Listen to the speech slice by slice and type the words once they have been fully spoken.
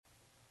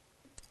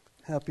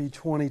Happy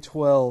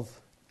 2012.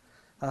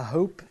 I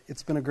hope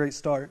it's been a great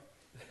start.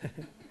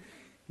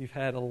 You've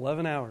had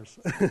 11 hours,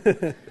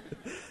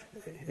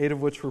 8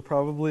 of which were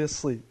probably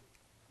asleep.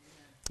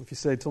 If you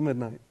say till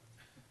midnight,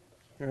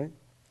 right?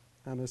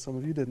 I know some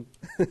of you didn't.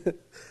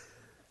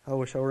 I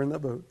wish I were in that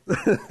boat.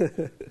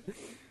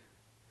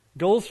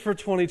 Goals for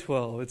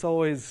 2012. It's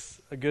always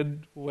a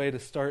good way to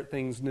start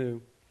things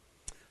new.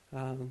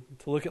 To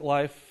look at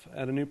life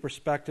at a new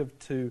perspective,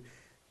 to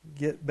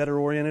get better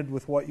oriented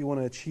with what you want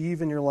to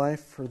achieve in your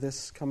life for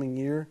this coming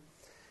year.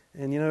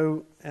 And you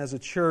know, as a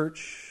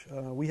church,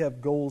 we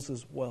have goals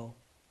as well.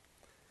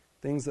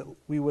 Things that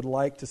we would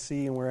like to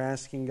see and we're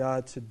asking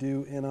God to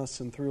do in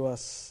us and through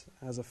us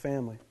as a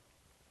family.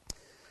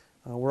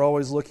 We're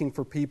always looking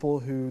for people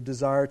who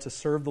desire to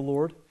serve the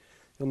Lord.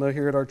 You'll know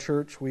here at our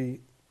church,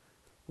 we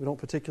don't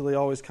particularly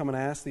always come and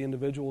ask the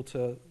individual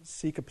to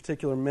seek a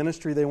particular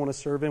ministry they want to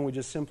serve in. We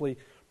just simply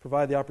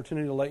provide the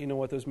opportunity to let you know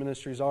what those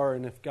ministries are,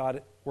 and if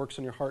God works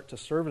in your heart to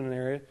serve in an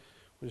area,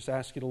 we just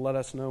ask you to let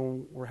us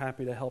know. We're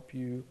happy to help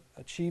you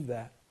achieve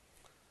that.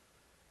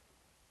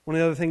 One of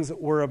the other things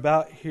that we're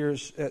about here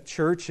at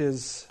church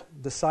is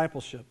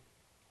discipleship.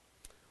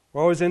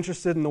 We're always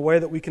interested in the way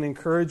that we can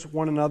encourage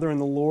one another in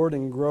the Lord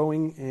and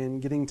growing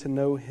and getting to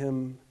know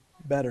Him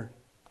better.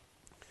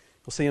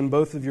 You'll see in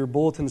both of your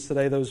bulletins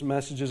today those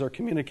messages are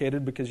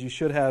communicated because you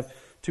should have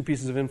 2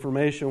 pieces of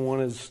information. One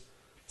is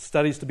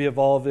studies to be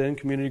involved in,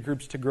 community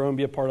groups to grow and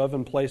be a part of,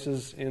 and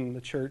places in the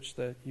church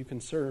that you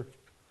can serve.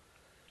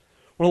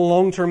 One of the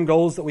long-term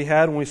goals that we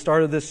had when we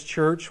started this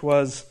church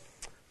was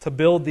to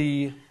build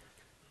the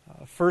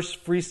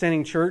first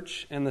freestanding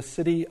church in the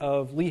city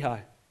of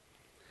Lehi.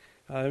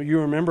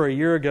 You remember a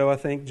year ago, I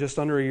think, just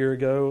under a year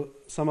ago,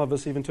 some of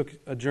us even took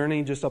a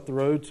journey just up the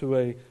road to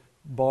a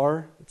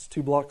bar. It's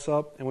 2 blocks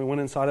up, and we went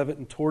inside of it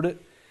and toured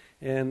it.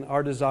 And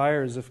our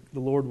desire is, if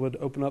the Lord would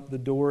open up the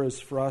door, is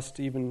for us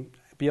to even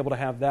be able to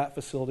have that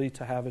facility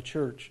to have a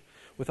church.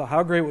 We thought,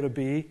 how great would it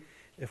be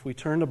if we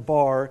turned a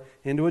bar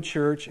into a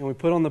church and we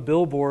put on the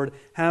billboard,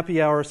 happy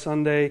hour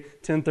Sunday,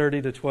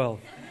 10:30 to 12.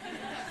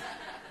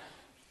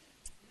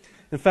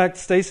 In fact,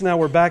 Stacy and I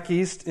were back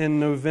east in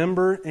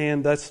November,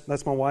 and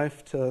that's my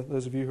wife, to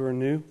those of you who are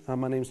new.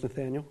 My name's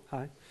Nathaniel.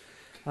 Hi.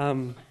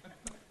 When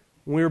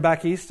we were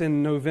back east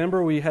in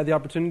November, we had the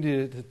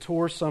opportunity to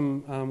tour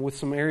with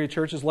some area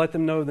churches, let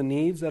them know the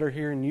needs that are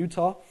here in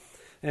Utah.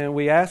 And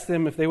we asked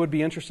them if they would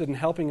be interested in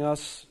helping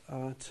us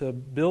to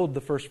build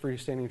the first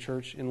freestanding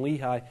church in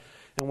Lehi.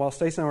 And while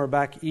Stacey and I were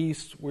back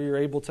east, we were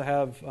able to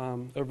have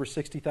over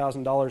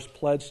 $60,000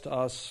 pledged to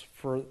us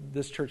for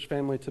this church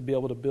family to be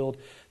able to build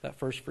that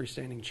first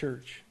freestanding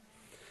church.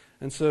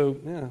 And so,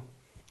 yeah,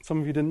 some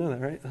of you didn't know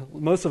that, right?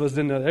 Most of us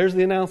didn't know that. There's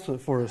the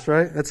announcement for us,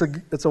 right?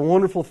 It's a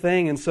wonderful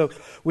thing. And so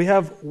we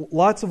have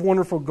lots of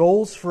wonderful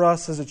goals for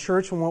us as a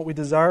church and what we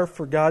desire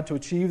for God to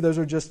achieve. Those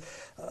are just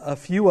a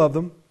few of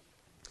them.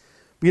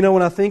 But you know,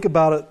 when I think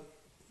about it,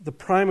 the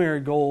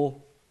primary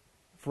goal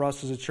for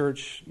us as a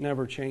church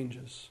never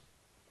changes.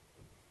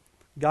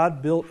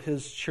 God built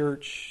His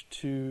church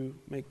to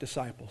make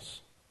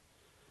disciples.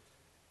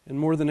 And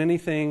more than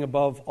anything,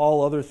 above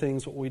all other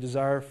things, what we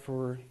desire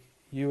for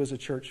you as a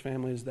church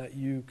family is that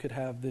you could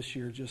have this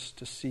year just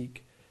to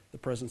seek the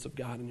presence of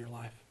God in your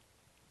life.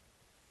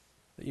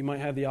 That you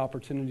might have the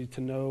opportunity to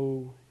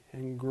know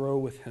and grow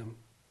with Him.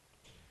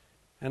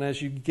 And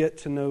as you get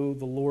to know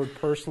the Lord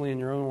personally in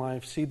your own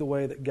life, see the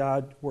way that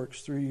God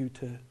works through you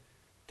to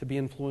be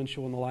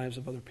influential in the lives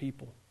of other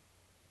people.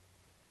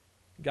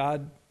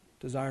 God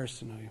desires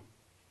to know you.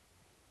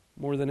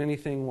 More than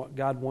anything, what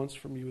God wants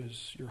from you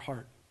is your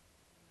heart.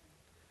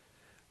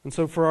 And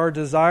so for our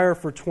desire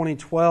for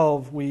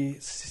 2012, we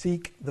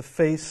seek the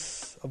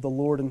face of the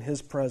Lord and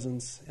His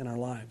presence in our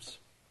lives.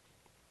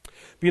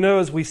 But you know,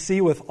 as we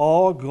see with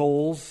all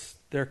goals,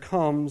 there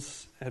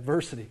comes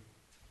adversity.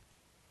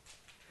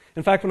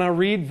 In fact, when I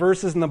read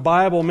verses in the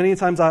Bible, many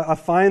times I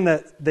find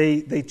that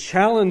they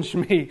challenge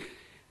me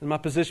in my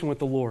position with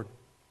the Lord.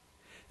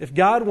 If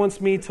God wants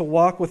me to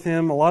walk with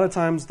Him, a lot of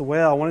times the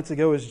way I want it to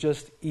go is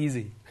just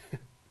easy.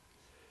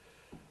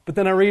 But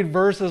then I read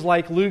verses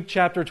like Luke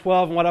chapter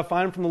 12, and what I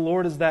find from the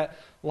Lord is that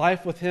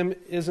life with Him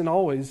isn't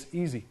always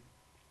easy.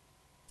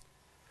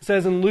 It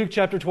says in Luke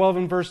chapter 12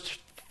 and verse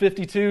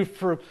 52,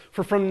 for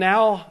from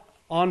now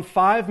on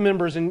 5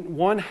 members in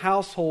one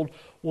household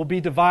will be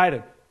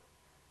divided.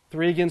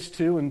 3 against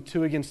 2 and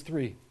 2 against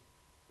 3.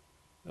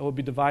 It will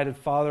be divided,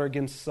 father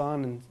against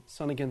son and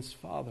son against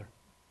father.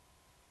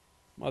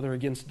 Mother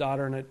against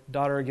daughter and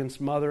daughter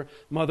against mother.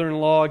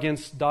 Mother-in-law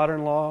against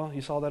daughter-in-law.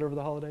 You saw that over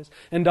the holidays?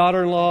 And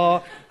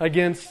daughter-in-law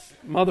against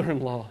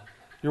mother-in-law.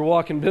 You're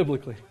walking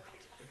biblically.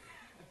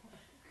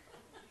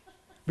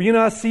 But you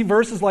know, I see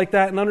verses like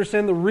that and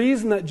understand the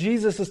reason that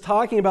Jesus is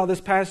talking about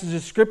this passage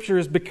of Scripture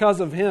is because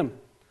of Him.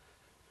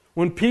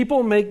 When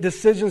people make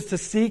decisions to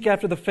seek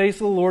after the face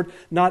of the Lord,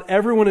 not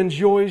everyone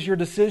enjoys your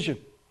decision.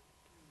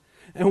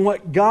 And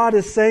what God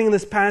is saying in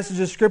this passage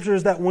of Scripture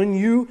is that when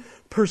you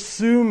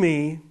pursue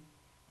me,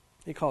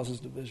 it causes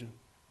division.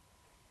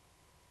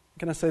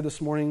 Can I say this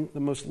morning,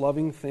 the most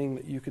loving thing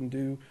that you can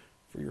do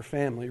for your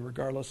family,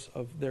 regardless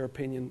of their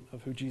opinion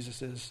of who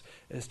Jesus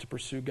is to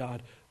pursue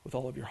God with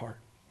all of your heart.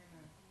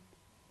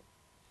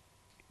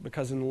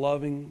 Because in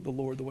loving the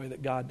Lord the way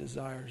that God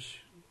desires,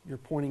 you're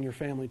pointing your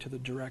family to the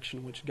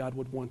direction which God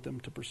would want them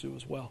to pursue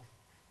as well.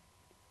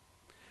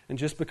 And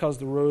just because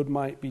the road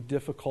might be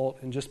difficult,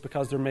 and just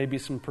because there may be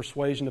some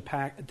persuasion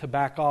to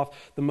back off,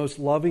 the most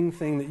loving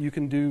thing that you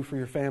can do for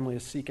your family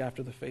is seek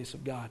after the face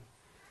of God.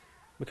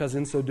 Because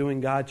in so doing,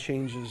 God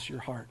changes your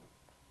heart.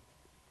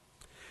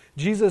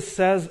 Jesus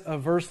says a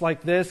verse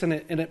like this, and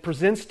it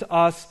presents to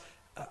us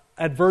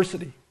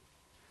adversity,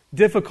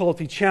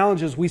 difficulty,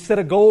 challenges. We set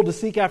a goal to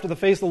seek after the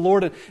face of the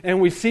Lord, and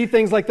we see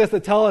things like this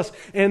that tell us,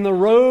 and the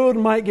road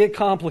might get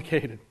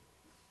complicated.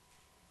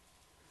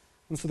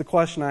 And so the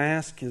question I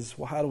ask is,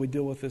 well, how do we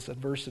deal with this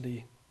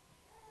adversity?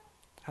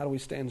 How do we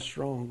stand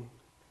strong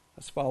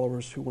as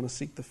followers who want to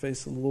seek the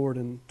face of the Lord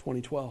in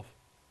 2012?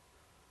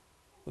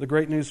 Well, the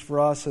great news for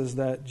us is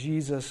that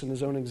Jesus, in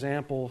His own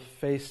example,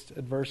 faced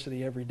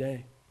adversity every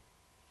day.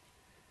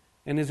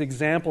 And His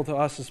example to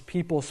us as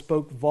people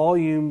spoke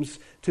volumes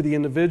to the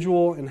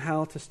individual and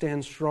how to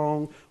stand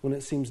strong when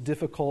it seems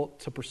difficult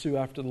to pursue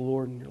after the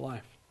Lord in your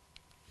life.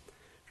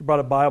 If you brought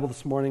a Bible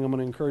this morning, I'm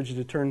going to encourage you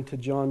to turn to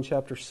John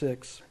chapter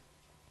 6.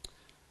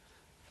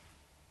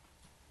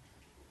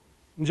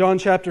 In John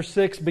chapter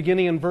 6,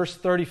 beginning in verse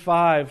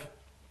 35,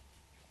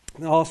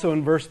 and also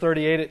in verse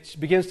 38, it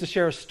begins to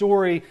share a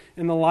story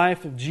in the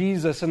life of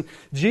Jesus. And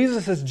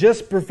Jesus has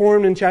just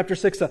performed in chapter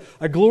 6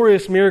 a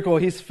glorious miracle.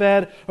 He's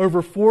fed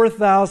over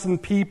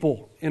 4,000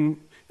 people in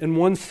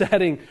one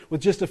setting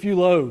with just a few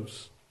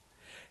loaves.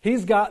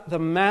 He's got the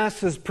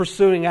masses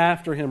pursuing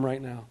after Him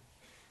right now.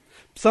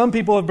 Some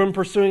people have been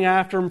pursuing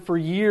after Him for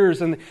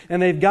years, and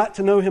they've got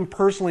to know Him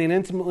personally and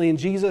intimately, and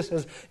Jesus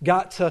has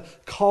got to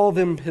call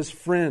them His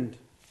friend.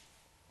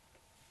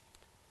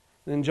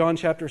 In John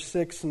chapter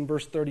 6 and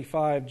verse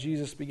 35,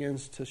 Jesus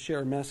begins to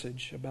share a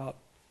message about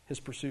His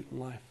pursuit in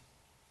life.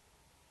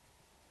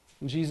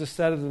 And Jesus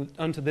said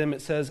unto them,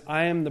 it says,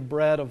 I am the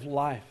bread of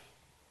life.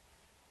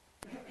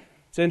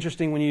 It's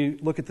interesting when you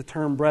look at the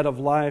term bread of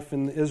life.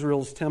 In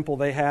Israel's temple,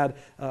 they had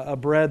a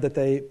bread that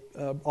they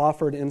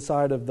offered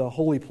inside of the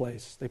holy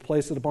place. They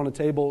placed it upon a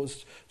table. It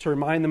was to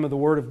remind them of the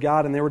Word of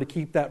God, and they were to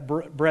keep that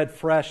bread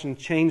fresh and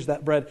change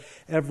that bread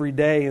every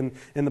day. And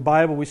in the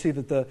Bible, we see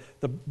that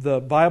the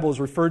Bible is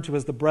referred to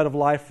as the bread of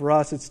life for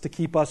us. It's to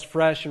keep us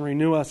fresh and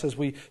renew us as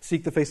we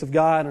seek the face of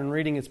God and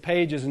reading its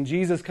pages. And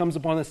Jesus comes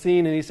upon the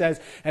scene and He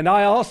says, and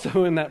I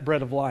also am that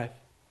bread of life.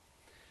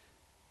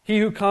 He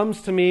who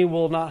comes to me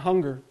will not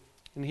hunger,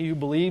 and he who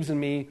believes in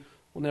me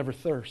will never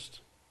thirst.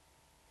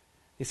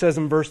 He says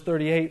in verse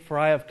 38, for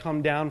I have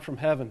come down from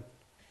heaven,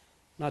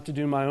 not to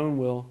do my own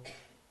will,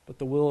 but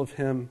the will of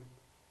Him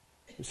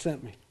who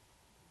sent me.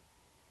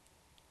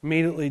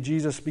 Immediately,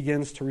 Jesus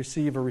begins to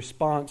receive a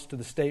response to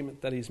the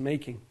statement that He's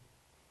making.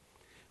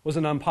 It was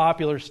an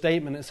unpopular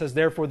statement. It says,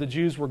 therefore the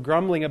Jews were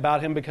grumbling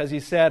about Him because He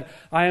said,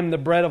 I am the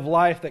bread of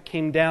life that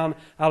came down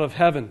out of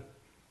heaven.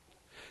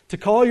 To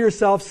call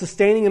yourself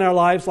sustaining in our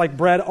lives like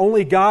bread,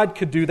 only God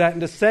could do that.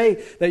 And to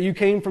say that you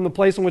came from the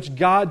place in which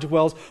God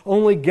dwells,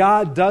 only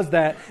God does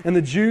that. And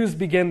the Jews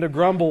began to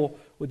grumble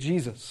with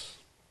Jesus.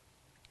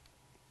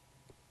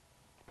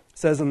 It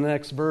says in the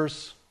next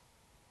verse,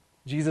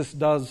 Jesus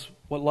does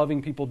what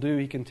loving people do.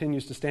 He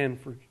continues to stand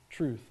for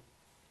truth.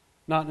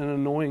 Not in an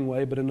annoying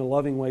way, but in a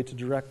loving way to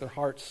direct their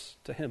hearts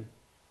to Him.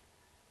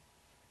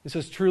 He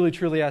says, truly,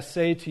 truly, I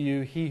say to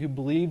you, he who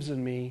believes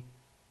in me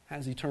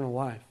has eternal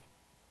life.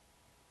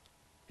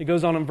 He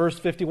goes on in verse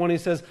 51, he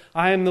says,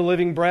 I am the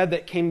living bread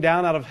that came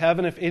down out of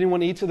heaven. If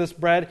anyone eats of this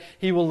bread,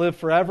 he will live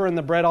forever. And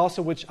the bread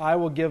also which I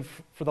will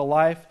give for the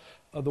life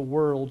of the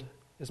world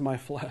is my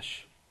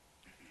flesh.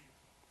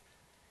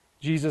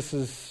 Jesus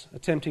is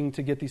attempting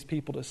to get these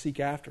people to seek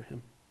after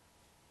Him.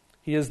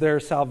 He is their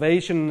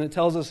salvation. And it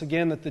tells us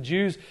again that the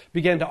Jews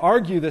began to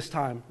argue this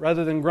time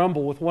rather than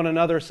grumble with one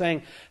another,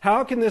 saying,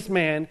 how can this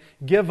man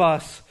give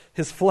us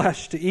his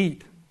flesh to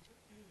eat?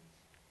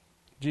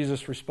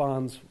 Jesus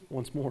responds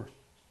once more.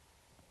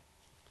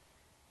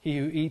 He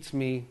who eats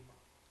me,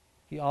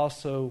 he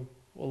also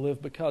will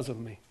live because of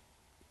me.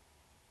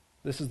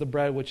 This is the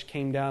bread which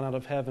came down out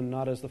of heaven,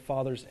 not as the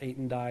fathers ate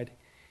and died.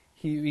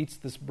 He who eats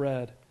this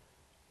bread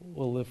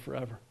will live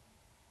forever.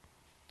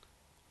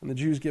 And the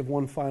Jews give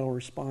one final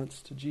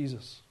response to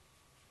Jesus.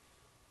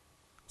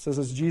 It says,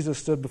 as Jesus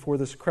stood before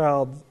this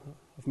crowd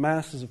of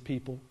masses of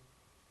people,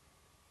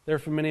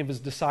 therefore many of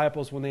His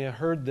disciples, when they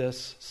heard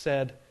this,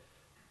 said,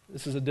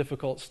 this is a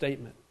difficult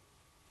statement,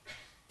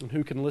 and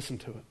who can listen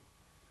to it?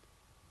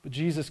 But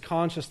Jesus,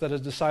 conscious that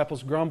His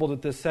disciples grumbled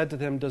at this, said to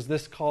them, does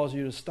this cause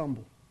you to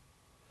stumble?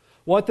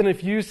 What then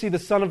if you see the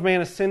Son of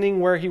Man ascending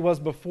where He was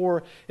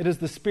before? It is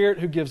the Spirit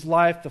who gives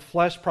life. The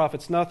flesh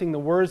profits nothing. The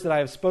words that I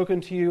have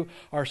spoken to you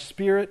are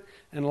spirit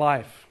and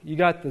life. You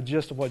got the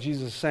gist of what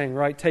Jesus is saying,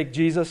 right? Take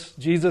Jesus.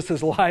 Jesus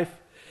is life.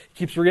 He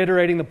keeps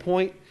reiterating the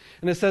point.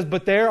 And it says,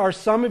 but there are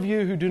some of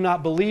you who do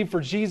not believe,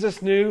 for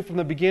Jesus knew from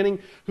the beginning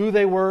who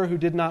they were who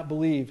did not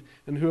believe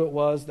and who it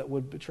was that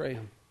would betray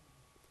Him.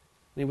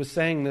 And He was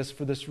saying this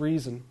for this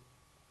reason.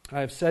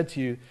 I have said to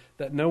you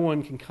that no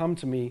one can come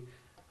to me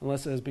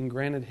unless it has been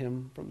granted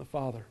him from the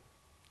Father.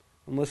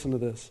 And listen to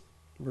this.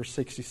 Verse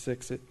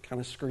 66, it kind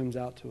of screams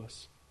out to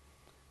us.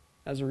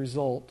 As a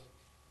result,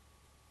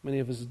 many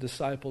of his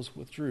disciples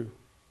withdrew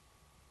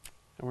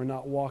and were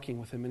not walking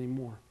with him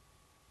anymore.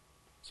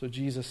 So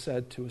Jesus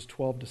said to his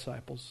 12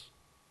 disciples,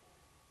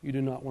 "You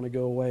do not want to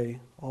go away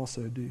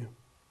also, do you?"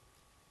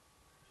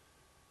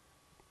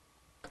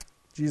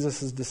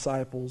 Jesus'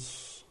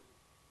 disciples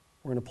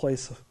were in a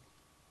place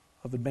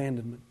of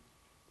abandonment.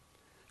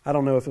 I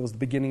don't know if it was the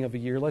beginning of a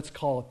year. Let's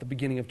call it the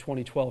beginning of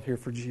 2012 here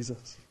for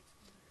Jesus.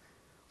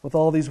 With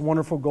all these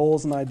wonderful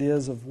goals and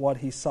ideas of what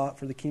he sought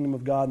for the kingdom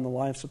of God and the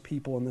lives of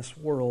people in this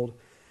world,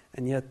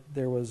 and yet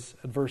there was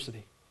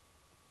adversity.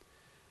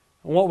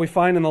 And what we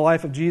find in the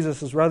life of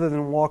Jesus is rather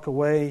than walk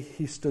away,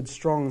 he stood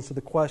strong. And so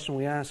the question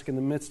we ask in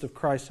the midst of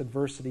Christ's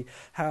adversity,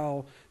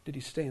 how did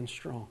he stand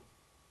strong?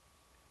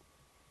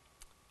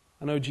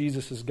 I know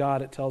Jesus is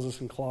God. It tells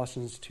us in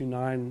Colossians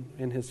 2:9,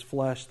 in his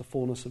flesh the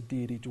fullness of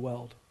deity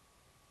dwelled.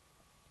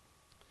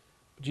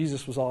 But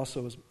Jesus was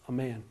also a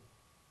man.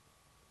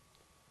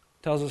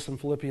 It tells us in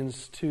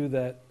Philippians 2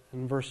 that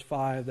in verse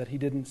 5 that he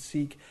didn't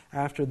seek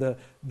after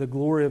the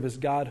glory of his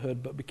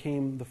godhood, but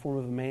became the form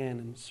of a man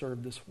and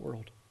served this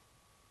world.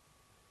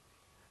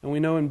 And we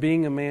know in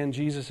being a man,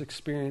 Jesus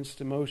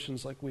experienced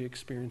emotions like we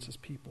experience as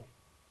people.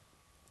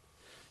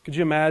 Could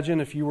you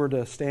imagine if you were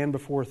to stand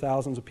before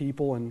thousands of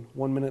people and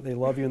one minute they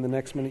love you and the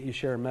next minute you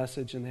share a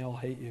message and they all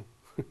hate you?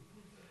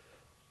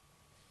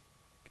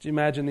 Could you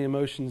imagine the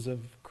emotions of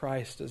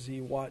Christ as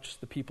he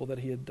watched the people that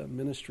he had done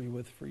ministry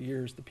with for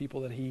years, the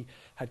people that he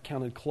had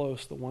counted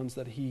close, the ones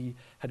that he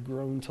had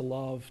grown to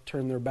love,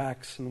 turn their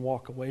backs and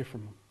walk away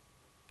from him?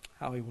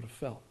 How he would have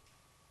felt.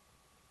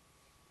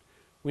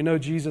 We know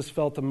Jesus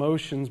felt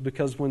emotions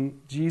because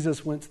when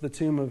Jesus went to the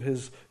tomb of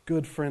his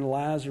good friend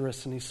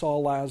Lazarus and he saw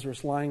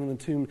Lazarus lying in the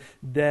tomb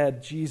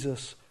dead,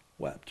 Jesus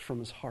wept from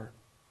his heart.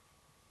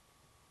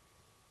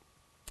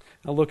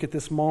 I look at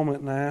this moment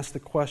and I ask the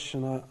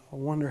question, I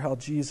wonder how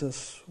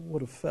Jesus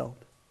would have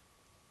felt.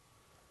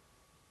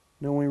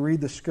 You know, when we read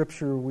the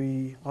Scripture,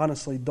 we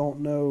honestly don't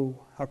know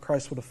how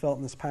Christ would have felt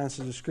in this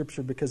passage of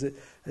Scripture because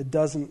it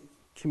doesn't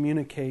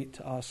communicate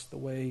to us the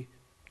way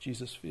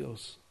Jesus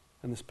feels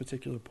in this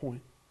particular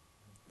point.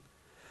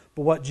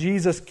 But what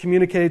Jesus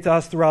communicated to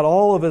us throughout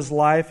all of his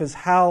life is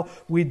how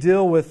we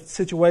deal with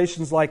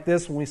situations like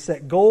this when we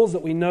set goals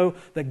that we know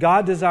that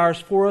God desires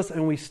for us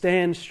and we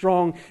stand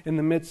strong in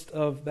the midst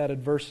of that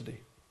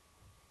adversity.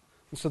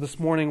 And so this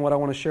morning what I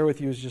want to share with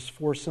you is just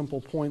 4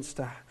 simple points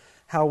to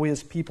how we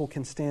as people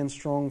can stand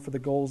strong for the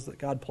goals that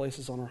God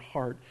places on our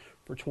heart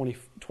for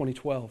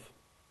 2012.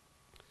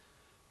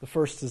 The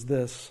first is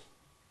this.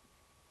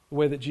 The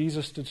way that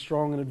Jesus stood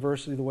strong in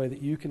adversity, the way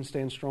that you can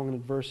stand strong in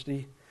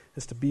adversity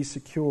is to be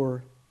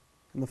secure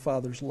in the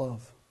Father's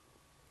love.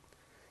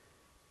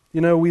 You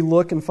know, we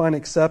look and find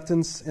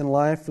acceptance in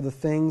life for the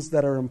things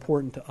that are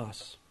important to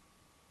us.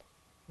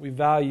 We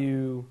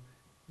value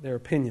their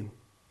opinion.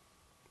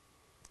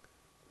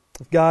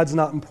 If God's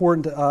not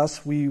important to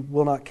us, we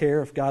will not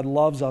care if God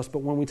loves us. But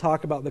when we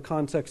talk about the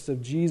context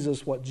of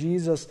Jesus, what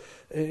Jesus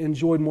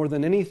enjoyed more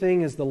than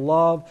anything is the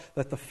love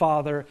that the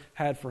Father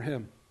had for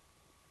him.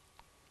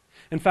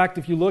 In fact,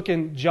 if you look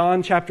in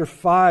John chapter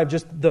 5,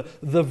 just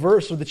the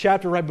verse or the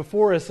chapter right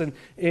before us, and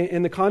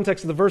in the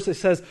context of the verse it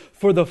says,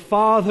 "For the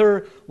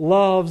Father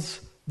loves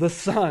the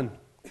Son."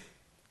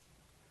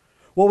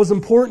 What was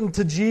important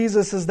to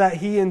Jesus is that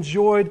he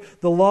enjoyed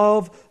the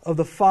love of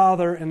the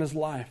Father in his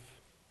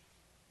life.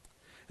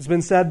 It's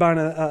been said by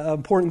an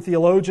important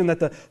theologian that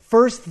the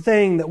first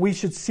thing that we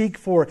should seek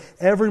for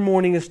every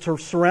morning is to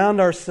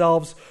surround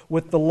ourselves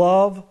with the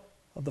love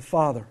of the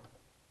Father.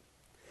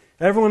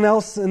 Everyone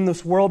else in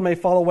this world may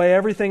fall away.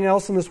 Everything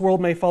else in this world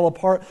may fall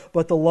apart.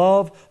 But the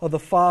love of the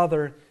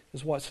Father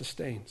is what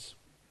sustains.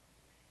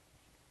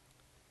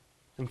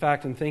 In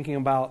fact, in thinking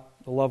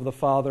about the love of the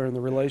Father and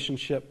the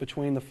relationship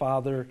between the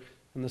Father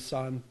and the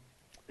Son,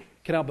 I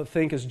cannot but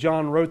think as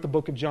John wrote the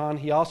book of John,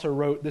 he also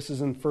wrote, this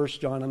is in 1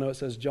 John. I know it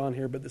says John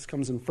here, but this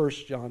comes in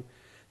 1 John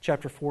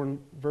chapter 4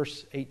 and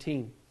verse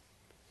 18.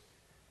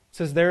 It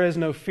says, "There is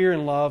no fear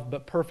in love,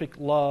 but perfect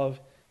love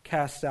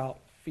casts out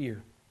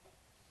fear."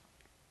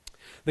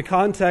 The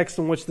context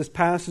in which this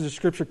passage of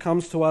Scripture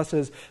comes to us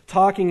is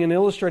talking and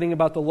illustrating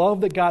about the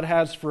love that God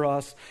has for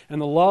us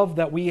and the love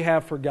that we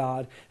have for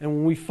God. And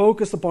when we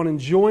focus upon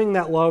enjoying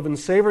that love and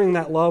savoring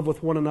that love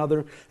with one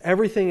another,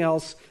 everything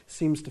else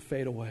seems to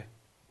fade away.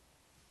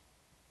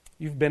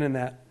 You've been in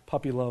that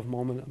puppy love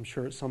moment, I'm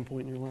sure, at some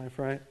point in your life,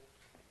 right?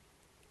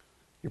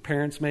 Your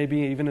parents maybe,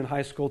 even in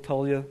high school,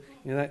 tell you,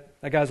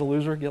 that guy's a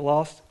loser, get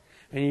lost.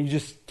 And you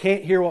just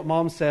can't hear what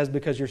mom says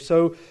because you're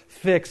so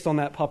fixed on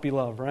that puppy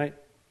love, right?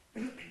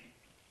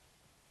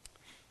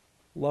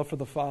 Love for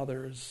the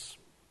Father is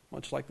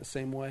much like the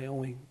same way,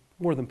 only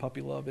more than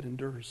puppy love, it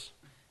endures.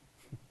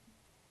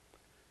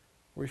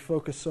 where we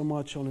focus so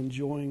much on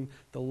enjoying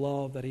the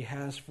love that He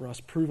has for us,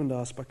 proven to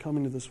us by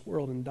coming to this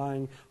world and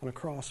dying on a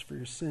cross for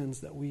your sins,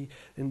 that we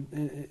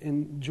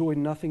enjoy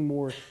nothing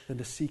more than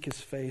to seek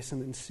His face,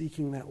 and in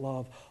seeking that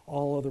love,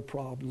 all other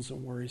problems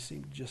and worries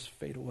seem to just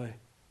fade away.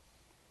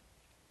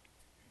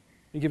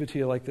 Let me give it to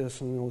you like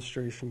this in an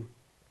illustration.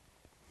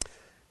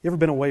 You ever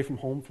been away from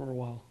home for a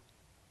while?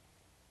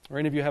 Or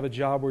any of you have a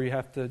job where you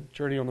have to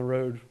journey on the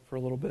road for a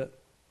little bit?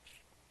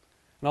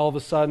 And all of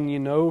a sudden, you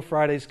know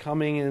Friday's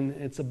coming, and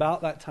it's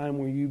about that time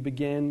where you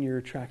begin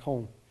your track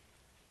home.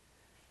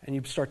 And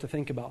you start to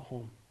think about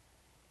home,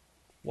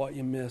 what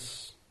you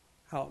miss,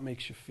 how it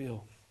makes you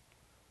feel,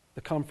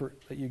 the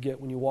comfort that you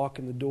get when you walk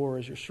in the door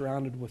as you're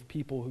surrounded with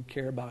people who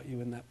care about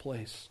you in that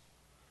place.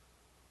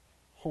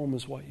 Home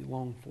is what you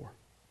long for.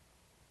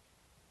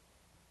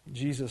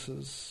 Jesus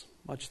is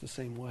much the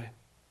same way.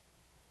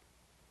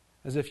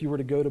 As if you were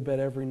to go to bed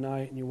every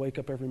night and you wake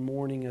up every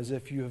morning as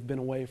if you have been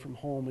away from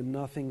home, and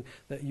nothing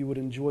that you would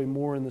enjoy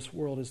more in this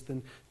world is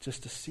than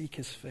just to seek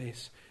His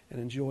face and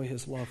enjoy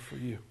His love for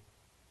you.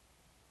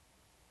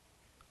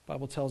 The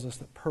Bible tells us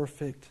that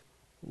perfect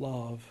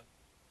love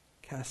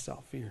casts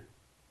out fear.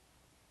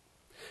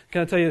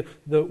 Can I tell you,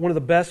 one of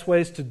the best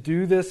ways to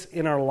do this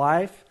in our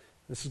life,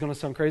 this is going to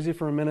sound crazy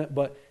for a minute,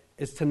 but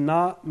is to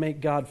not make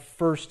God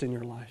first in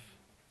your life.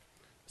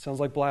 Sounds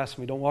like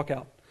blasphemy. Don't walk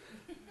out.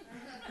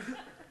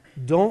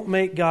 Don't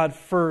make God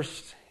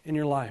first in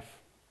your life.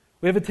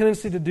 We have a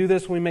tendency to do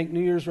this when we make New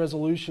Year's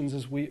resolutions,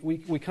 is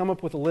we come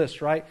up with a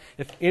list, right?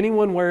 If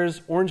anyone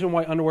wears orange and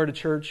white underwear to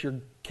church, you're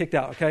kicked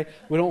out, okay?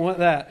 We don't want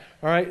that,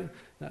 all right?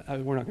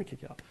 We're not going to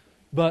kick you out.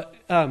 But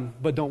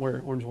don't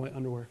wear orange and white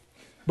underwear.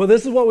 But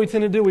this is what we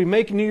tend to do. We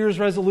make New Year's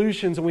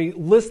resolutions and we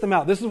list them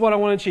out. This is what I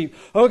want to achieve.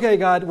 Okay,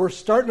 God, we're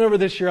starting over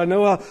this year. I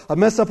know I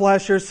messed up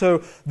last year,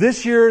 so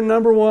this year,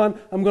 number one,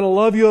 I'm going to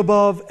love you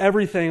above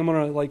everything. I'm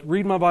going to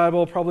read my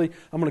Bible. Probably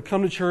I'm going to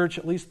come to church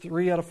at least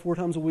 3 out of 4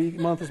 times a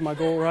month is my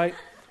goal, right?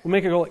 We'll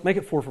make a goal. Make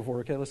it 4 for 4.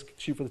 Okay, let's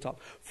shoot for the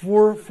top.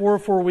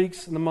 4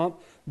 weeks in the month.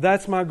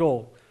 That's my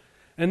goal.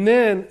 And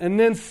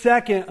then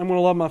second, I'm going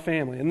to love my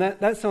family. And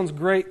that sounds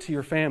great to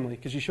your family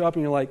because you show up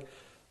and you're like,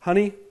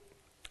 honey,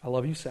 I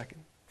love you second.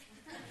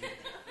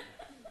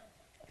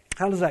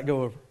 How does that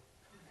go over?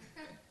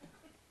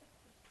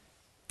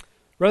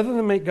 Rather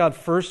than make God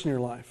first in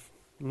your life,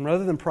 and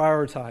rather than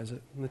prioritize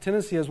it, and the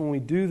tendency is when we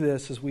do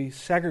this is we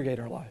segregate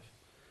our life.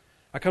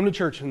 I come to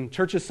church, and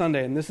church is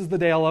Sunday, and this is the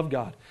day I love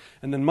God.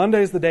 And then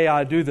Monday is the day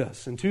I do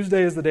this, and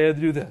Tuesday is the day I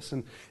do this,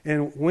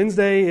 and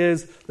Wednesday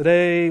is the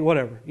day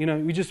whatever. We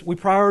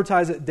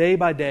prioritize it day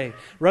by day.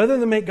 Rather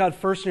than make God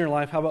first in your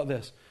life, how about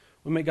this?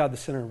 We make God the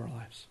center of our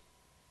lives.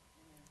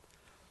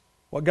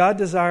 What God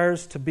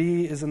desires to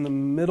be is in the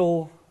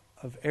middle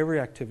of every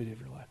activity of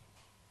your life.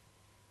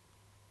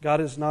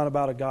 God is not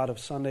about a God of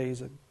Sunday,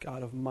 He's a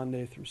God of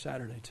Monday through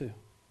Saturday too.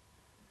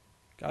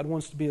 God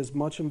wants to be as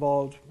much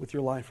involved with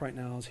your life right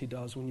now as He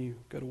does when you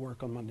go to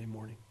work on Monday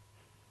morning,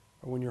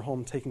 or when you're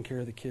home taking care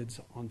of the kids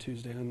on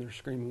Tuesday and they're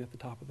screaming at the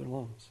top of their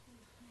lungs.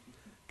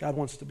 God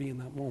wants to be in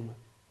that moment.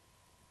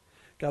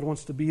 God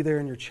wants to be there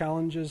in your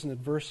challenges and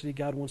adversity.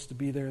 God wants to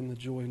be there in the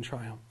joy and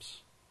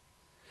triumphs.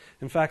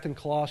 In fact, in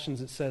Colossians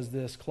it says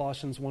this,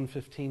 Colossians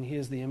 1:15, He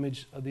is the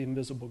image of the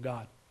invisible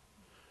God.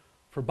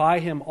 For by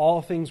Him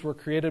all things were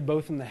created,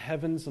 both in the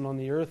heavens and on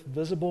the earth,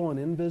 visible and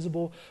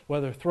invisible,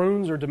 whether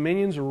thrones or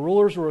dominions or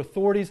rulers or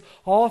authorities,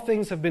 all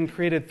things have been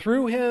created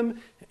through Him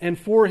and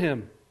for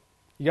Him.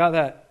 You got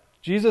that?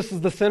 Jesus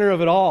is the center of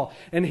it all.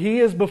 And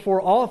He is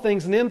before all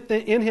things, and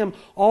in Him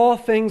all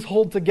things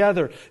hold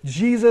together.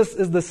 Jesus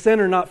is the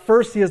center, not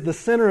first. He is the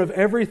center of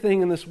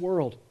everything in this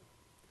world.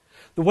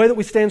 The way that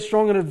we stand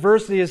strong in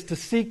adversity is to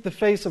seek the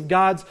face of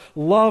God's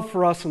love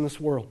for us in this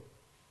world.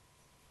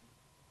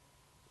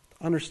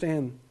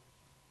 Understand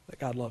that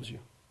God loves you.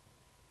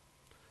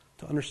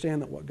 To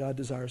understand that what God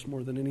desires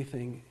more than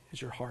anything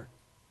is your heart.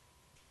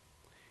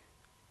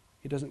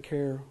 He doesn't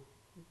care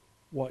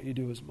what you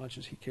do as much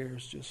as He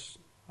cares just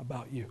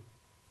about you.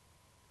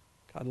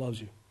 God loves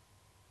you.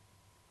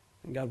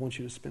 And God wants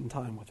you to spend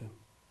time with Him.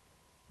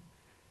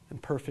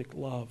 And perfect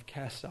love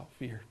casts out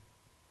fear.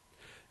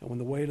 And when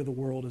the weight of the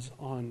world is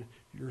on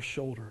your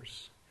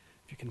shoulders,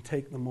 if you can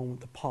take the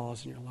moment to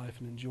pause in your life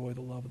and enjoy the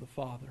love of the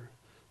Father,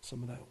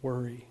 some of that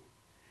worry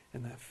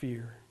and that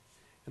fear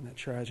and that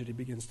tragedy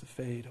begins to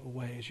fade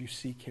away as you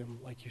seek Him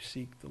like you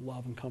seek the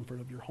love and comfort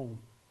of your home.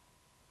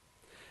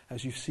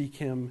 As you seek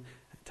Him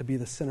to be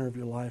the center of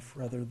your life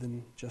rather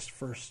than just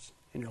first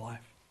in your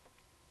life.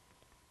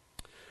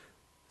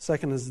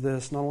 Second is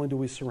this, not only do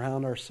we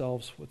surround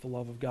ourselves with the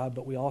love of God,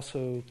 but we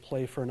also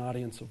play for an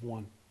audience of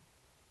one.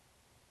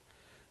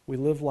 We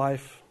live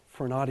life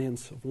for an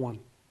audience of one.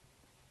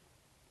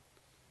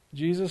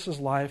 Jesus'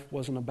 life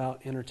wasn't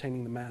about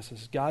entertaining the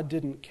masses. God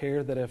didn't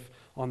care that if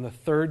on the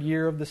 3rd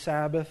year of the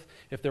Sabbath,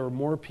 if there were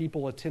more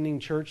people attending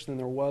church than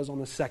there was on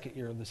the 2nd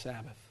year of the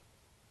Sabbath.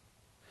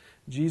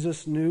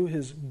 Jesus knew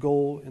His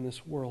goal in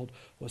this world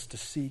was to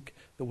seek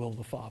the will of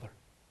the Father.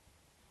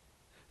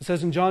 It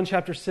says in John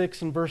chapter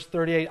 6 and verse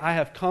 38, I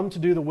have come to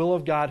do the will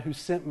of God who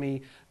sent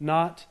me,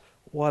 not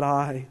what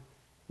I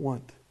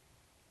want.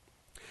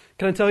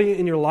 Can I tell you,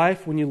 in your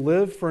life, when you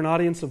live for an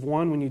audience of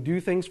one, when you do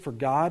things for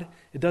God,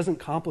 it doesn't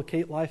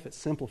complicate life, it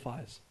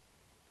simplifies.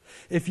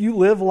 If you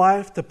live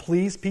life to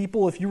please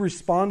people, if you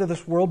respond to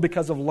this world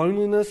because of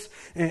loneliness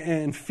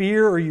and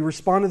fear, or you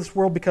respond to this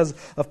world because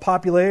of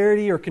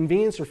popularity or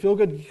convenience or feel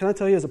good, can I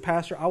tell you, as a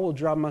pastor, I will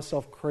drive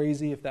myself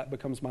crazy if that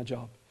becomes my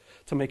job,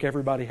 to make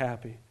everybody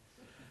happy.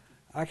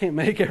 I can't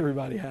make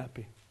everybody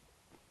happy.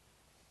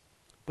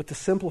 But to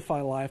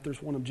simplify life,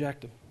 there's one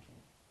objective.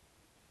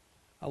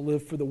 I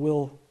live for the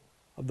will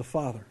of the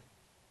Father.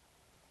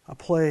 I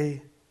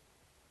play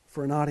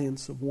for an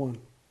audience of one.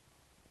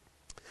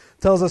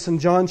 It tells us in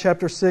John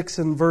chapter 6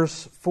 and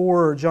verse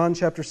 4, or John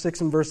chapter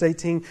 6 and verse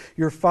 18,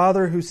 your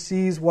Father who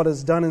sees what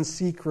is done in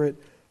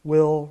secret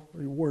will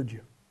reward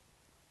you.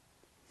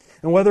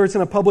 And whether it's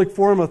in a public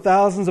forum of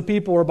thousands of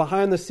people or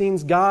behind the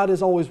scenes, God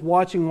is always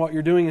watching what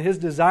you're doing, and His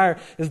desire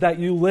is that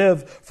you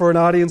live for an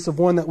audience of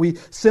one, that we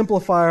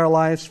simplify our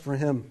lives for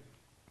Him.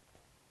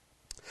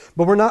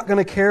 But we're not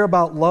going to care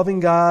about loving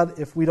God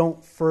if we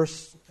don't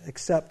first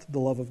accept the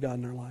love of God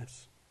in our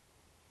lives.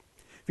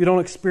 If you don't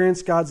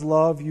experience God's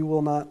love, you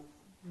will not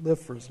live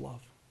for His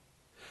love.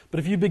 But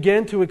if you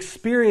begin to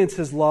experience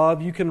His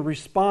love, you can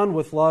respond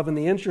with love, and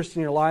the interest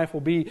in your life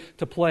will be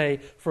to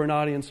play for an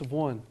audience of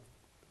one.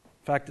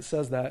 In fact, it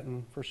says that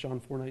in 1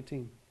 John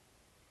 4:19.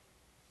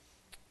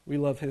 We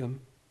love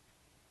Him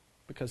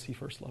because He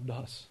first loved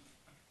us.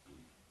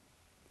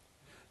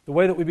 The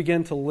way that we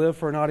begin to live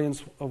for an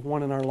audience of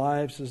one in our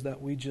lives is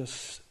that we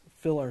just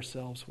fill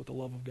ourselves with the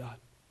love of God.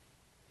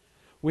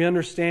 We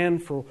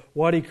understand for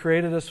what He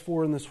created us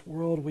for in this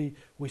world. We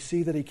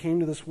see that He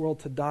came to this world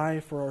to die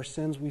for our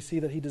sins. We see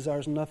that He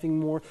desires nothing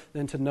more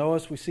than to know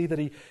us. We see that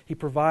He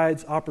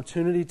provides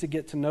opportunity to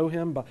get to know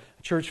Him by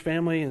a church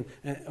family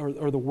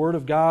or the Word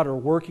of God, or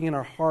working in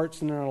our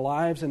hearts and in our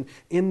lives. And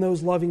in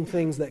those loving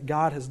things that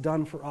God has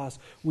done for us,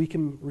 we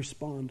can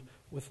respond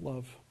with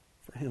love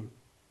for Him.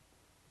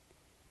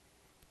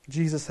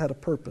 Jesus had a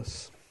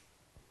purpose.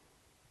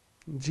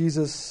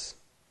 Jesus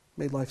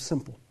made life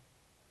simple.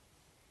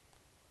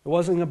 It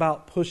wasn't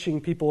about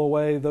pushing people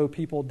away, though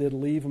people did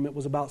leave Him. It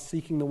was about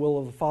seeking the will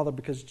of the Father,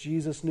 because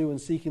Jesus knew in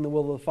seeking the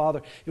will of the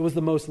Father, it was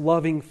the most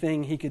loving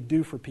thing He could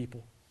do for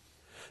people.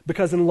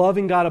 Because in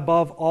loving God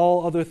above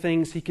all other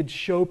things, He could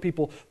show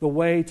people the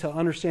way to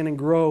understand and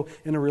grow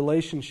in a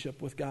relationship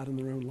with God in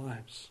their own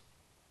lives.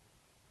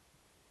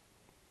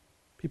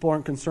 People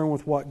aren't concerned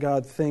with what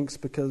God thinks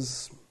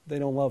because they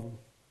don't love Him.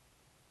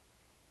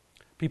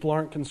 People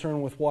aren't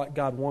concerned with what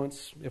God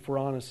wants, if we're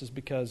honest, is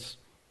because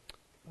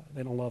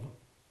they don't love Him.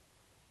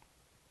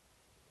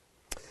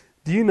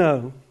 Do you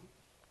know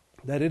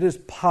that it is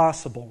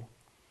possible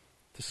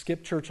to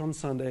skip church on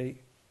Sunday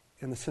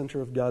in the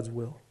center of God's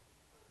will?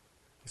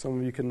 Some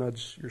of you can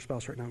nudge your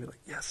spouse right now and be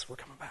like, yes, we're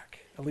coming back.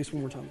 At least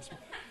one more time this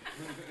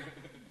morning.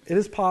 It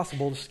is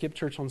possible to skip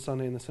church on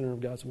Sunday in the center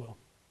of God's will.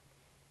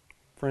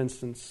 For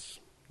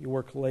instance, you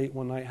work late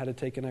one night, had to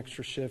take an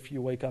extra shift.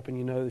 You wake up and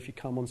you know that if you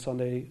come on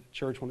Sunday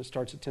church when it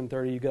starts at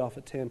 10:30, you get off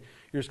at 10,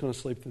 you're just going to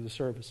sleep through the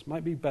service.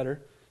 Might be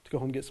better to go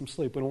home and get some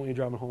sleep. We don't want you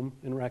driving home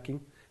and wrecking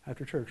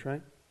after church,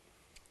 right?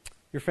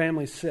 Your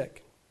family's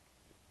sick.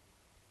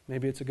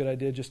 Maybe it's a good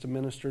idea just to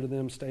minister to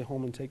them, stay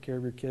home and take care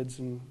of your kids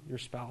and your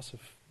spouse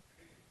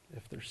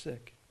if they're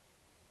sick.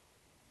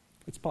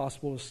 It's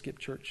possible to skip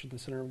church in the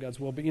center of God's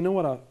will. But you know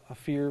what I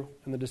fear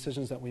in the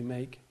decisions that we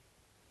make?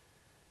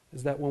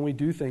 Is that when we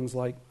do things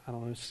like,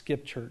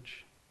 skip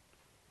church,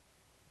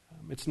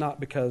 it's not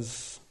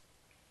because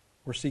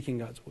we're seeking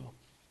God's will.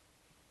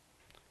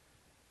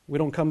 We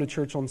don't come to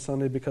church on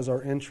Sunday because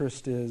our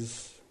interest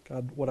is,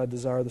 God, what I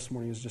desire this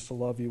morning is just to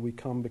love you. We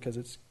come because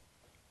it's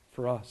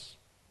for us.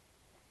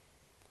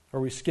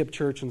 Or we skip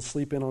church and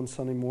sleep in on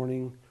Sunday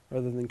morning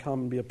rather than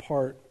come and be a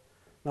part,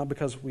 not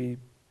because we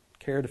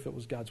cared if it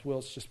was God's will,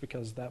 it's just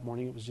because that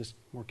morning it was just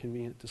more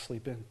convenient to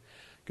sleep in.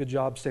 Good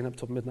job staying up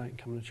till midnight and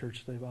coming to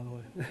church today, by the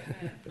way.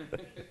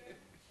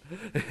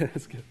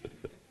 It's good.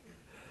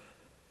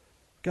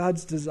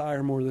 God's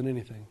desire more than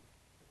anything.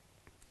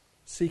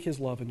 Seek His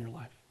love in your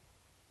life.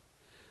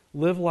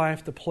 Live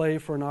life to play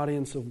for an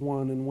audience of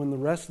one, and when the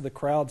rest of the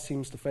crowd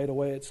seems to fade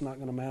away, it's not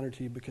going to matter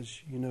to you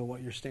because you know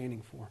what you're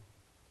standing for.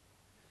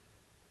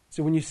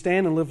 So when you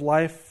stand and live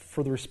life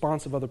for the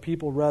response of other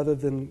people rather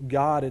than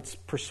God, it's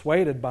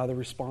persuaded by the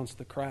response of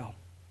the crowd.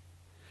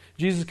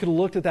 Jesus could have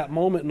looked at that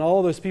moment and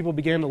all those people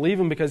began to leave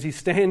Him because He's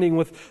standing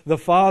with the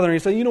Father. And He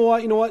said, you know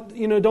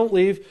what, don't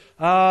leave.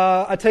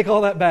 I take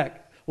all that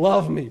back.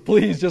 Love me.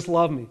 Please just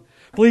love me.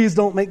 Please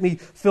don't make me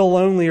feel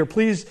lonely, or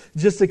please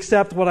just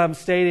accept what I'm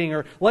stating,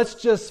 or let's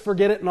just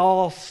forget it and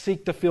all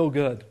seek to feel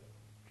good.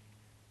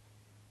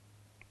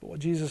 But what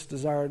Jesus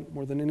desired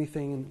more than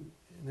anything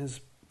in His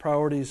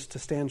priorities to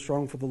stand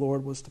strong for the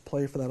Lord was to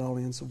play for that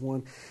audience of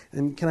one.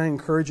 And can I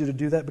encourage you to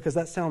do that? Because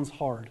that sounds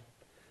hard.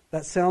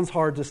 That sounds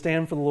hard to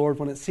stand for the Lord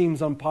when it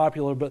seems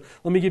unpopular, but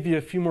let me give you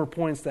a few more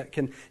points that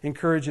can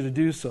encourage you to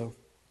do so.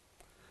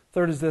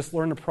 Third is this: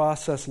 learn to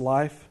process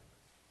life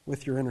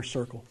with your inner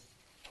circle.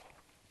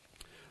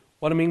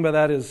 What I mean by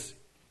that is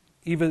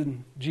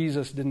even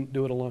Jesus didn't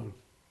do it alone.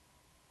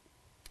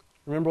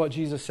 Remember what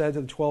Jesus said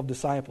to the 12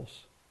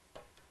 disciples.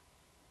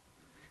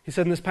 He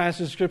said in this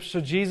passage of Scripture,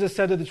 so Jesus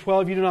said to the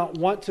 12, you do not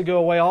want to go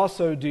away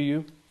also, do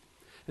you?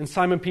 And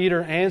Simon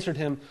Peter answered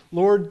him,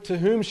 Lord, to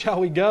whom shall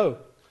we go?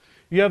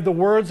 You have the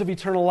words of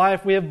eternal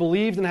life. We have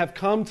believed and have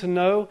come to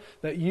know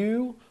that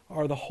you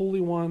are the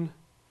Holy One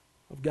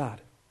of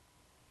God.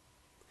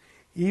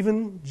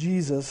 Even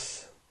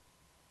Jesus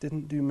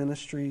didn't do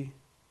ministry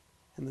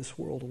in this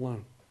world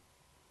alone.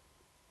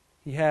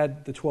 He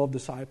had the 12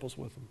 disciples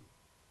with him.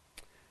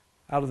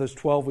 Out of those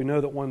 12, we know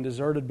that one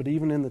deserted, but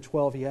even in the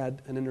 12, he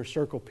had an inner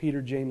circle,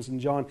 Peter, James, and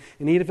John.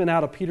 And even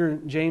out of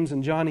Peter, James,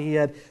 and John, he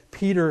had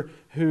Peter,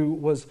 who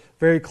was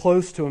very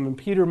close to him. And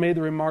Peter made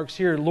the remarks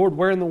here, Lord,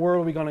 where in the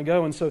world are we going to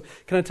go? And so,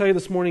 can I tell you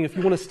this morning, if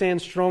you want to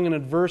stand strong in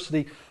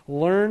adversity,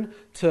 learn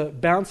to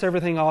bounce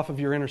everything off of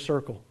your inner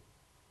circle.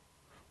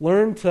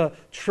 Learn to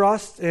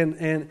trust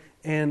and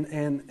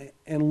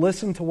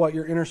listen to what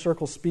your inner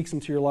circle speaks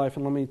into your life.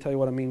 And let me tell you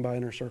what I mean by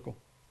inner circle.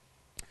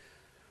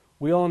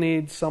 We all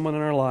need someone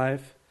in our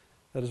life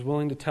that is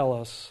willing to tell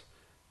us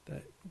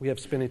that we have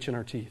spinach in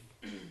our teeth.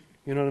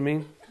 You know what I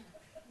mean?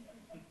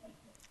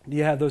 Do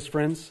you have those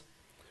friends?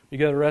 You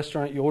go to a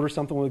restaurant, you order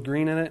something with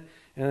green in it,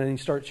 and then you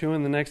start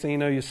chewing. The next thing you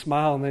know, you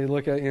smile, and they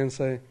look at you and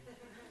say,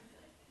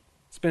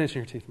 spinach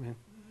in your teeth, man.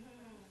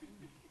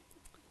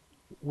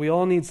 We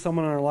all need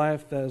someone in our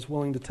life that is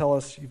willing to tell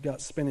us you've got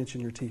spinach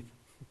in your teeth.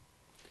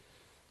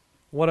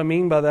 What I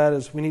mean by that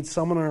is we need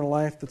someone in our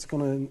life that's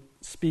going to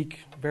speak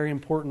very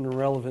important and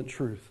relevant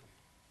truth.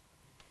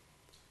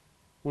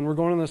 When we're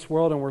going in this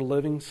world and we're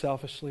living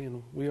selfishly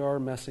and we are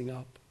messing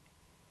up,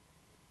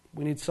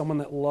 we need someone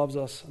that loves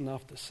us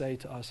enough to say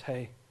to us,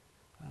 hey,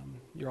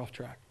 you're off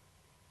track.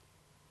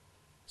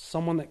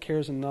 Someone that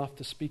cares enough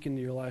to speak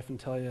into your life and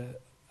tell you,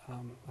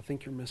 I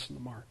think you're missing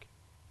the mark.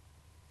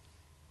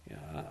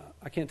 Yeah,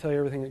 I can't tell you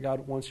everything that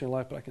God wants in your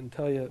life, but I can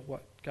tell you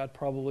what God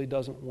probably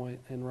doesn't want,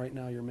 and right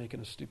now you're making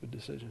a stupid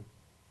decision.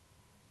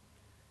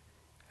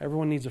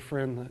 Everyone needs a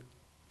friend that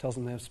tells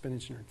them they have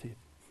spinach in their teeth.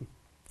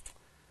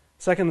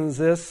 Second is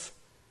this,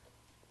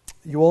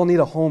 you all need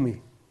a homie.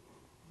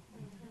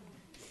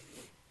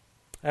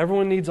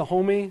 Everyone needs a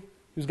homie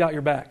who's got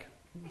your back.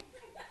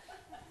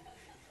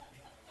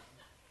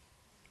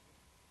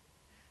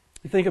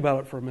 You think about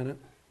it for a minute.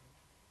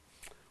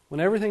 When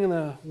everything in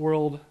the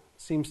world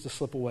seems to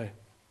slip away,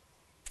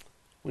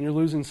 when you're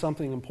losing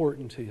something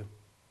important to you,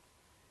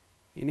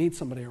 you need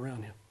somebody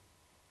around you.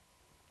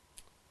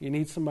 You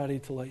need somebody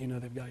to let you know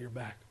they've got your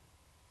back.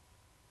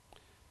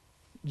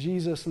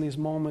 Jesus, in these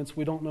moments,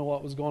 we don't know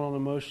what was going on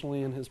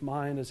emotionally in his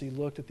mind as he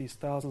looked at these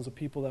thousands of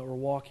people that were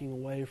walking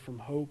away from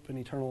hope and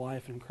eternal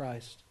life in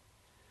Christ.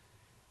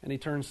 And he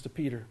turns to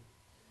Peter.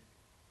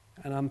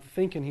 And I'm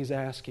thinking he's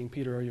asking,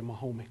 Peter, are you my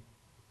homie?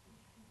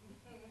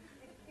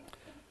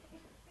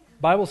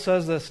 The Bible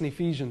says this in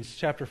Ephesians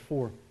chapter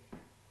 4.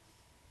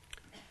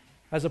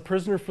 As a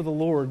prisoner for the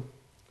Lord,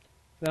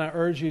 then I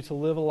urge you to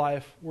live a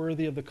life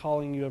worthy of the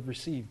calling you have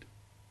received.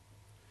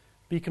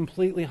 Be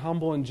completely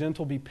humble and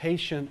gentle. Be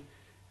patient,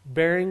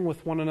 bearing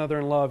with one another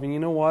in love. And you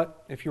know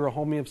what? If you're a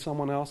homie of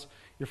someone else,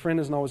 your friend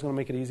isn't always going to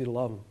make it easy to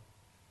love them.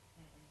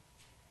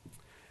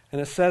 And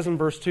it says in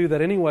verse 2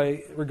 that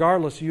anyway,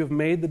 regardless, you have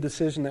made the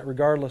decision that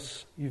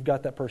regardless, you've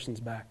got that person's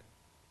back.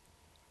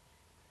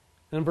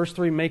 And in verse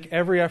 3, make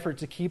every effort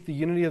to keep the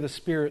unity of the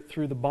Spirit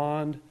through the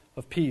bond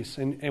of peace.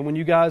 And when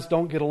you guys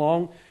don't get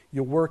along,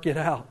 you work it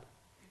out.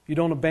 You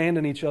don't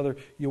abandon each other.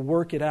 You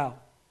work it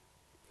out.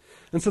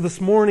 And so this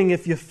morning,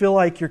 if you feel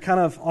like you're kind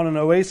of on an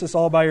oasis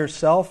all by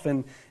yourself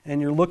and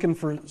you're looking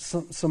for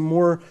some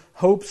more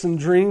hopes and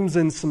dreams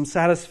and some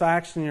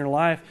satisfaction in your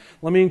life,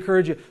 let me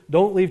encourage you,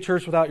 don't leave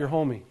church without your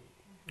homie.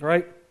 All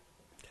right?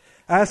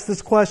 Ask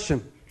this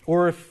question.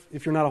 Or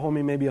if you're not a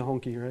homie, maybe a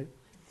honky, right?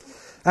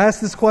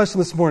 Ask this question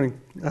this morning.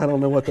 I don't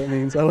know what that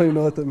means. I don't even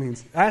know what that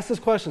means. Ask this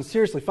question.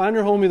 Seriously, find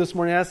your homie this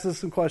morning. Ask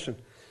this question.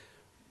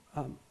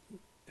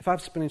 If I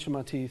have spinach in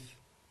my teeth,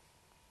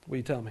 will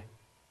you tell me?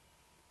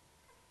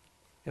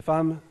 If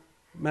I'm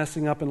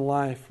messing up in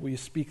life, will you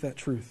speak that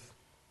truth?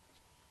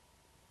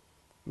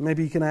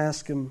 Maybe you can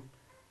ask him,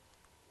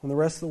 when the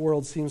rest of the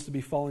world seems to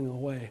be falling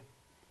away,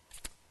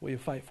 will you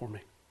fight for me?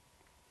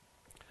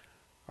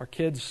 Our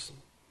kids,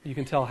 you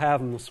can tell,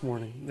 have them this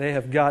morning. They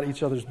have got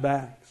each other's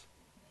backs.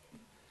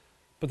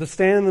 But to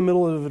stand in the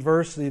middle of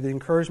adversity, the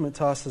encouragement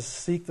to us is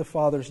seek the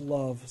Father's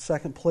love.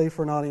 Second, play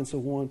for an audience of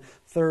one.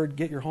 Third,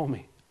 get your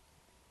homie.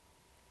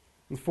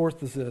 And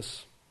fourth is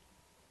this,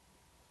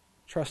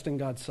 trust in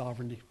God's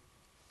sovereignty.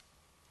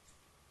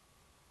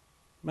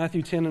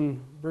 Matthew 10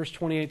 and verse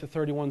 28 to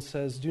 31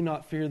 says, do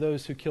not fear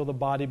those who kill the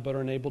body but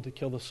are unable to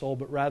kill the soul,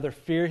 but rather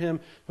fear him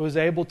who is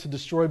able to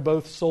destroy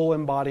both soul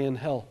and body in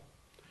hell.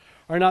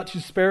 Are not 2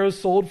 sparrows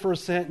sold for a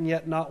cent, and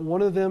yet not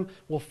one of them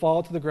will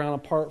fall to the ground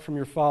apart from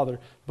your Father,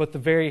 but the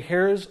very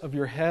hairs of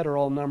your head are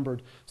all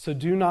numbered. So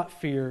do not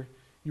fear,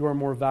 you are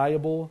more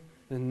valuable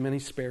than many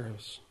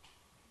sparrows.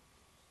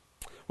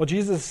 What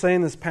Jesus is saying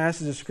in this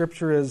passage of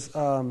Scripture is,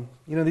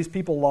 these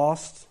people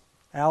lost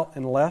out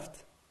and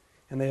left.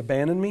 and they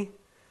abandoned me,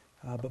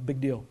 but big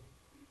deal.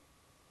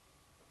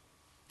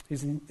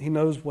 He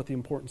knows what the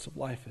importance of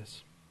life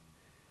is,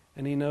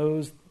 and he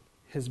knows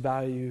his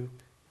value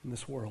in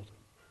this world.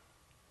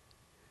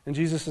 And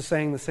Jesus is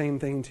saying the same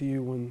thing to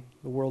you when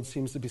the world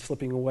seems to be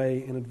slipping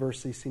away and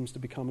adversity seems to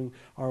be coming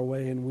our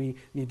way, and we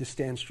need to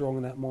stand strong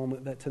in that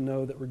moment, that to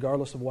know that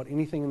regardless of what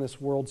anything in this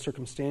world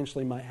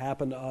circumstantially might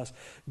happen to us,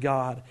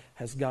 God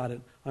has got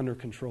it under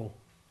control.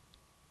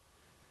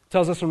 It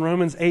tells us in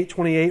Romans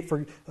 8:28,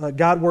 for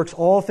God works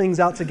all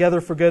things out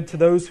together for good to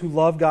those who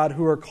love God,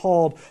 who are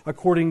called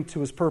according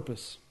to His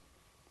purpose.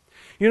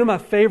 You know, my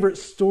favorite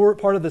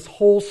part of this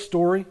whole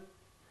story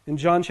in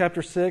John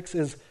chapter 6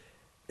 is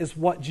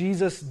what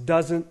Jesus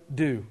doesn't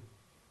do.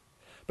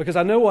 Because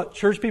I know what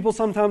church people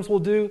sometimes will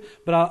do,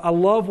 but I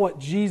love what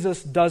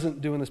Jesus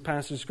doesn't do in this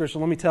passage of Scripture.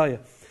 Let me tell you,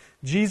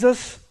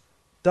 Jesus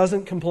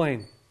doesn't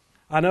complain.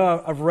 I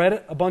know I've read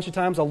it a bunch of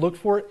times. I looked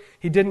for it.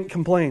 He didn't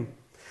complain.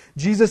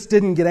 Jesus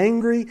didn't get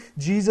angry.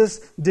 Jesus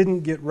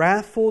didn't get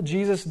wrathful.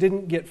 Jesus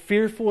didn't get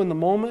fearful in the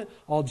moment.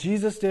 All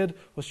Jesus did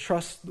was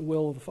trust the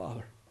will of the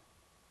Father.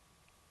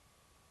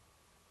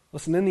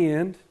 Listen, in the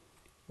end,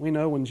 we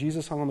know when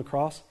Jesus hung on the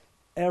cross,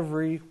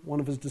 every one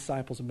of His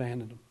disciples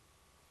abandoned Him.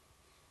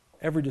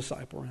 Every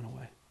disciple ran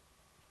away.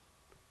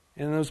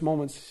 And in those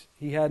moments,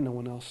 He had no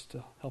one else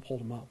to help hold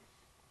Him up.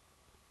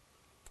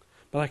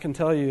 But I can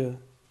tell you,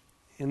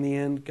 in the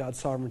end, God's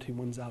sovereignty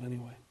wins out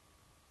anyway.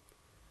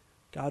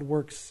 God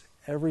works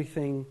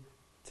everything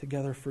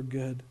together for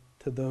good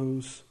to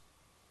those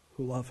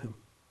who love Him.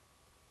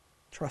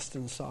 Trust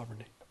in His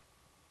sovereignty.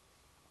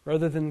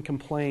 Rather than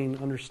complain,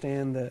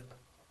 understand that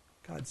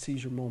God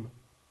sees your moment.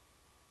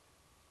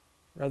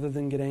 Rather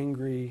than get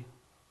angry,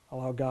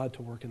 allow God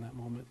to work in that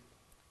moment.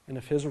 And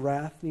if His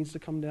wrath needs to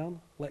come down,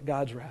 let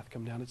God's wrath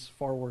come down. It's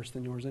far worse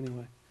than yours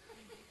anyway.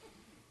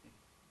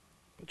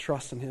 But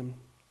trust in Him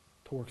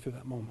to work through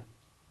that moment.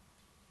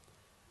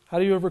 How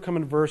do you overcome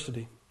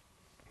adversity?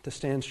 To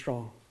stand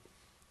strong.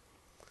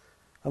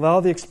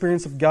 Allow the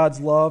experience of God's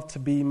love to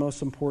be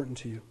most important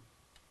to you.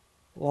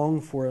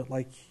 Long for it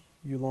like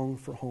you long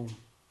for home.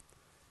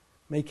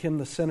 Make Him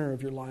the center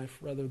of your life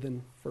rather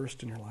than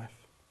first in your life.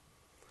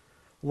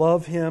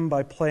 Love Him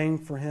by playing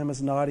for Him as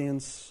an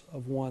audience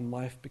of one.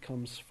 Life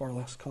becomes far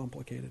less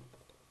complicated.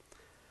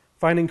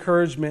 Find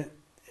encouragement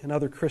in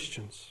other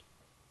Christians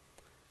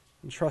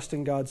and trust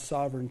in God's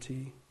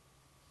sovereignty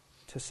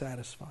to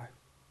satisfy.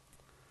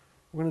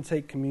 We're going to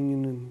take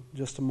communion in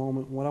just a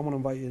moment. What I want to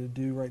invite you to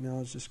do right now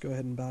is just go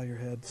ahead and bow your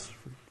heads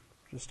for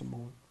just a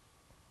moment.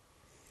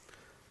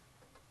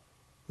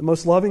 The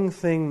most loving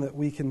thing that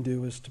we can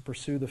do is to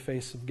pursue the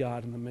face of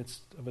God in the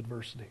midst of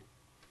adversity.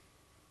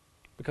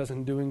 Because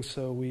in doing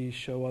so, we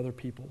show other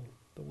people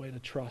the way to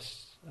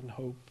trust and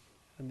hope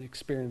and the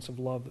experience of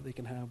love that they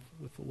can have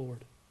with the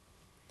Lord.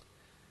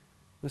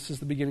 This is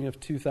the beginning of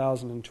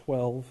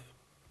 2012,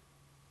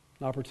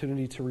 an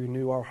opportunity to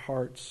renew our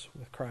hearts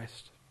with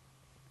Christ,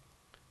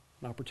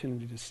 an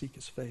opportunity to seek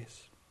His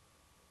face.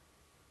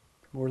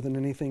 More than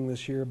anything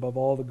this year, above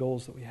all the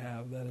goals that we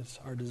have, that is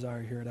our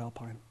desire here at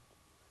Alpine.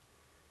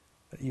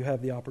 That you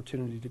have the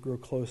opportunity to grow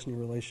close in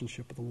your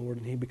relationship with the Lord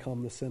and He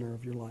become the center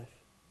of your life.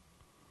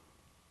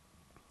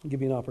 I'll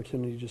give you an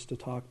opportunity just to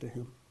talk to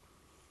Him.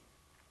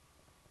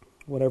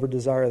 Whatever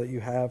desire that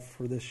you have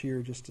for this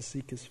year, just to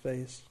seek His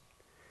face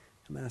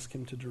and ask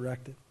Him to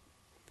direct it.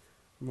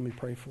 And let me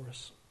pray for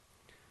us.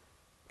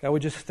 God, we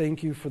just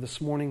thank You for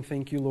this morning.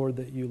 Thank You, Lord,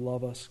 that You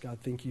love us. God,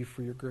 thank You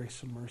for Your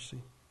grace and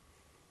mercy.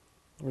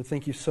 Lord,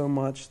 thank You so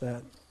much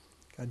that,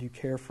 God, You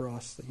care for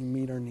us, that You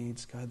meet our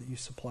needs, God, that You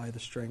supply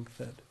the strength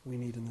that we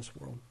need in this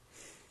world.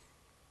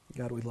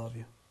 God, we love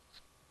You.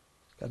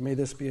 God, may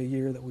this be a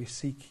year that we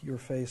seek Your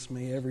face.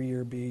 May every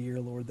year be a year,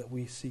 Lord, that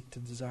we seek to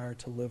desire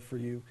to live for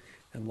You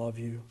and love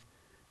You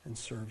and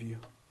serve You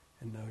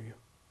and know You.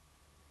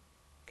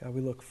 God,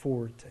 we look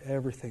forward to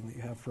everything that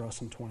You have for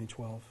us in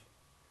 2012.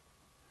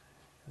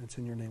 And it's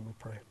in Your name we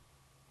pray.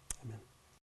 Amen.